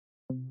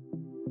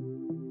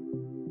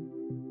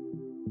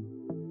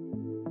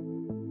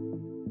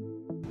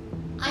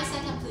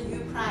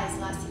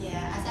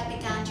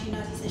to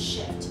notice a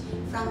shift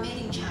from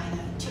made in China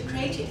to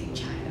created in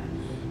China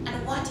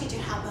and wanted to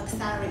help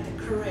accelerate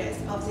the careers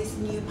of this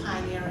new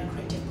pioneer and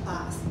creative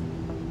class.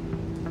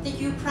 The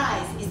Yu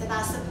Prize is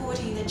about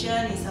supporting the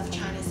journeys of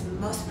China's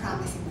most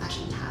promising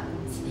fashion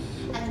talents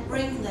and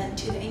bringing them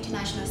to the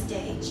international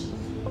stage.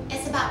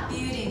 It's about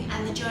building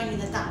and joining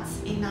the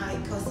dots in our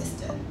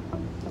ecosystem.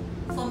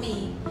 For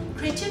me,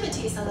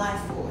 creativity is a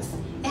life force.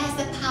 It has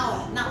the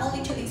power not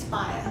only to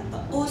inspire,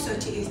 but also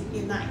to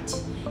unite,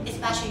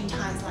 especially in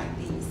times like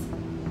these.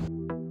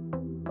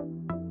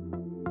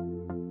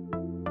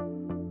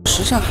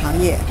 时尚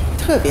行业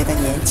特别的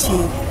年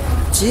轻，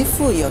极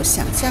富有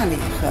想象力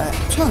和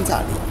创造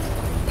力，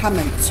他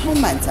们充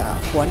满着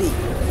活力。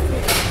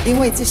因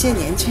为这些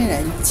年轻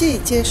人既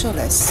接受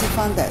了西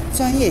方的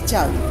专业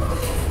教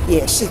育，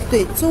也是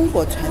对中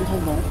国传统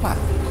文化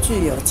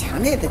具有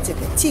强烈的这个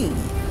敬意。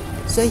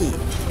所以，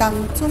当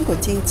中国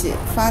经济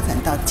发展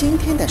到今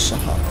天的时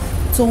候，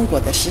中国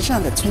的时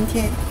尚的春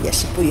天也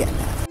是不远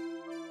的。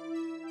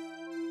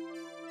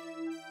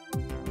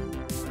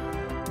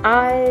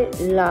 I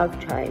love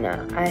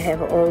China. I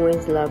have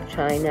always loved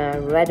China,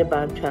 read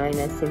about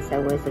China since I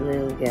was a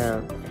little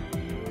girl.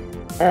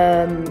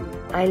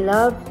 I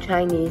love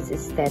Chinese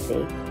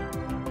aesthetic,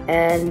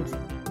 and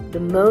the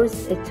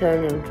most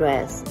eternal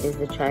dress is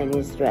the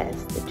Chinese dress,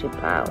 the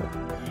qipao.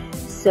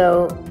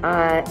 So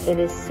it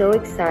is so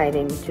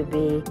exciting to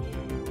be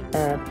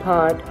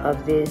part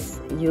of this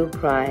Yu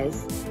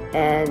Prize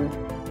and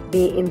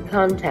be in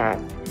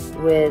contact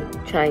with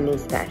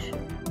Chinese fashion.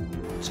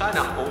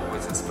 China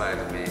always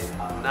inspired me,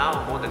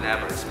 now more than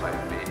ever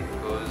inspired me,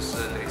 because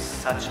there is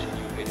such a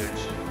new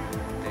energy,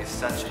 there is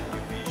such a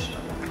new vision.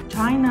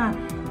 China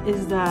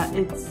it's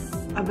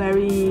a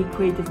very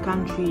creative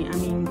country. I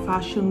mean,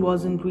 fashion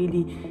wasn't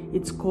really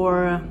its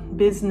core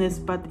business,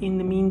 but in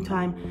the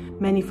meantime,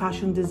 many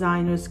fashion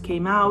designers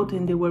came out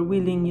and they were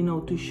willing,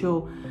 to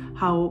show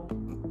how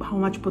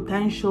much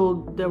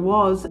potential there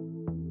was.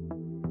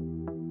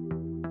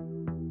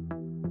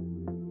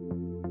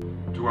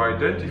 To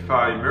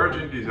identify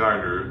emerging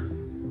designers,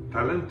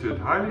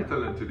 highly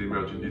talented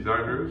emerging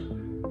designers,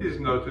 is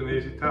not an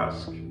easy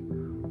task.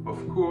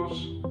 Of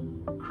course,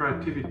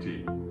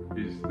 creativity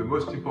is the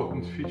most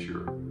important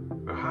feature,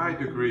 a high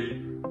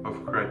degree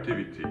of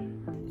creativity.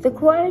 The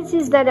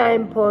qualities that are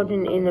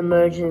important in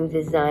emerging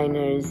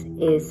designers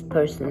is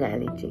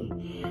personality.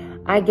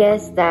 I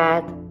guess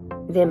that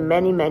there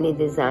are many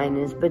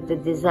designers, but the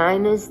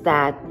designers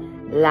that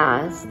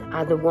last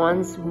are the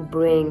ones who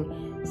bring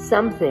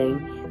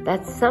something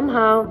that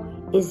somehow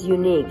is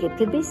unique. It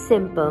could be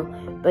simple,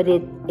 but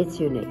it's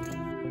unique.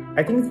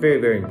 I think it's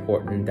very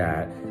important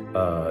that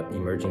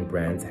emerging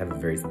brands have a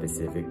very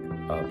specific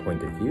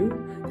point of view,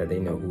 that they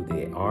know who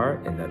they are,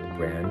 and that the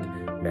brand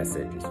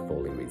message is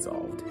fully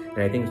resolved.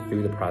 And I think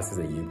through the process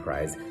of Yu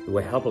Prize, it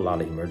will help a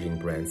lot of emerging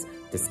brands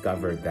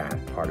discover that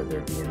part of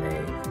their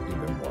DNA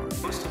even more.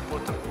 The most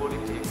important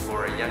quality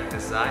for a young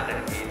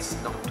designer is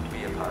not to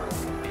be a parody.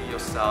 Be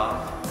yourself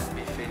and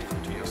be faithful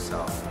to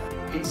yourself.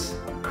 It's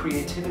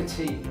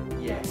creativity,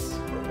 yes,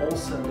 but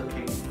also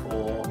looking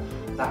for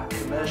that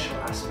commercial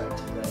aspect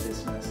of their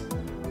business,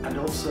 and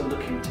also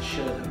looking to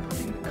show them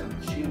putting the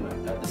consumer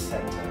at the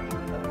centre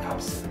of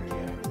absolutely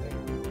everything.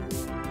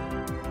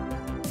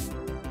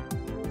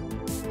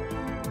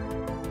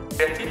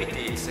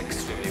 Creativity is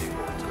extremely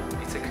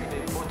important. It's extremely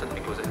important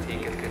because I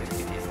think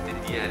creativity is the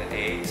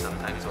DNA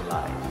sometimes of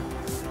life.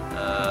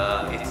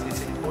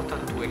 It's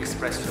important to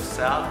express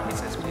yourself,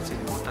 it's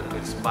important to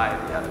inspire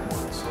the other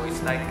one. So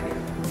it's like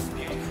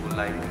beautiful,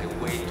 like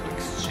a way to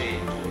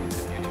exchange,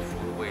 it's a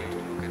beautiful way to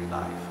look at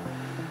life.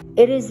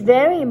 It is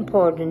very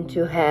important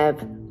to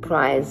have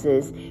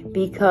prizes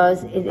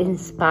because it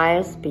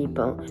inspires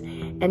people.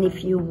 And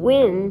if you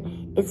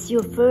win, it's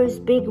your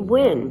first big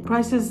win.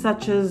 Prizes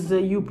such as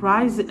the Yu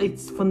Prize,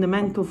 it's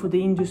fundamental for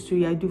the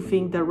industry. I do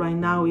think that right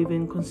now,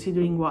 even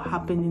considering what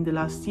happened in the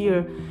last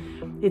year,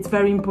 it's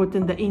very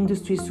important that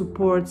industry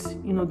supports,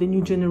 the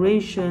new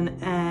generation,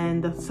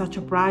 and that such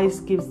a prize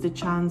gives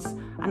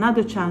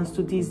another chance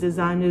to these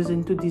designers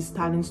and to these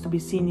talents to be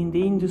seen in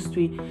the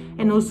industry,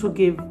 and also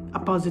give a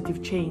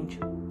positive change.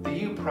 The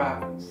Yu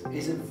Prize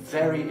is a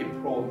very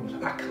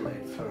important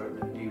accolade for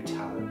a new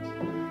talent.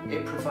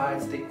 It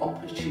provides the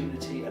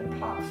opportunity and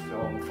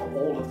platform for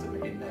all of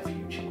them in their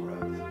future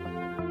growth.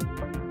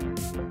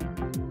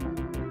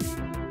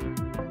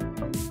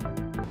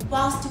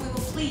 Whilst we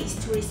were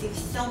pleased to receive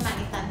so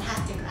many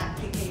fantastic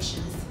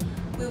applications,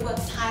 we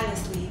worked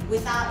tirelessly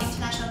with our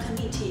international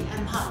committee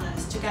and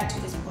partners to get to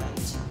this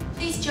point.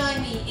 Please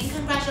join me in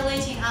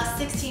congratulating our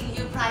 16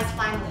 Yu Prize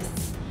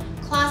finalists,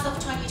 class of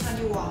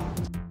 2021.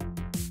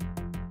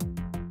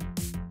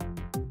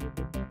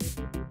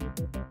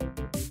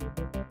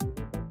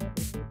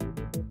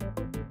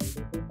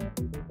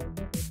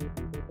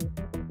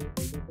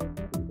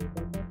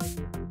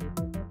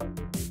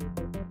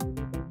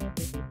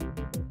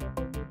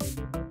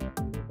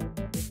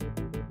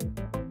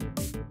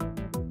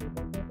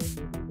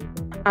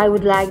 I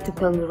would like to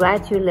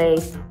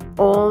congratulate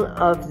all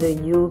of the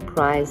Yu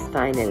Prize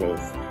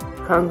finalists.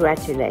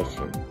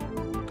 Congratulations.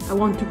 I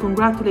want to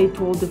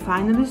congratulate all the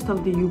finalists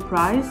of the Yu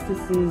Prize.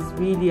 This is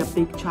really a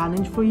big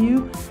challenge for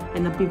you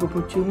and a big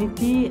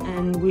opportunity,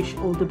 and wish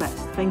all the best.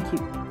 Thank you.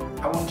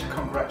 I want to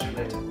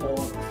congratulate all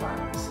of the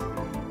finalists of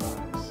the Yu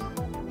Prize.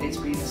 It's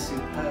been a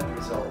superb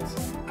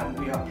result, and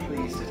we are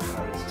pleased at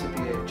Harrods to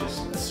be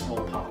just a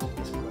small part of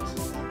this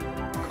process.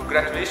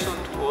 Congratulations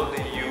to all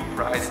the Yu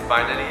Prize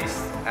finalists,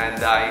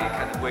 and I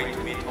can't wait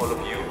to meet all of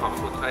you.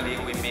 Unfortunately,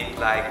 we meet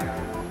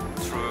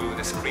through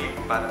the screen,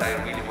 but I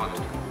really want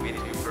to meet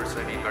you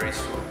personally very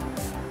soon.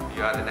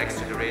 You are the next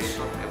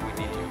generation and we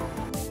need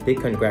you. Big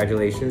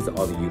congratulations to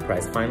all the Yu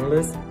Prize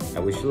finalists. I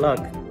wish you luck.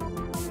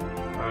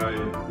 I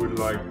would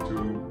like to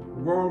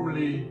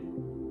warmly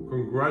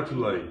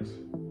congratulate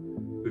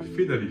the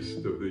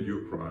finalists of the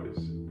Yu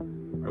Prize.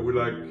 I would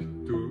like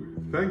to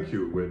thank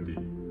you, Wendy,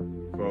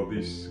 for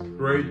this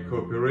great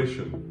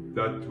cooperation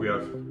that we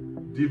have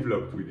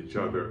developed with each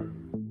other.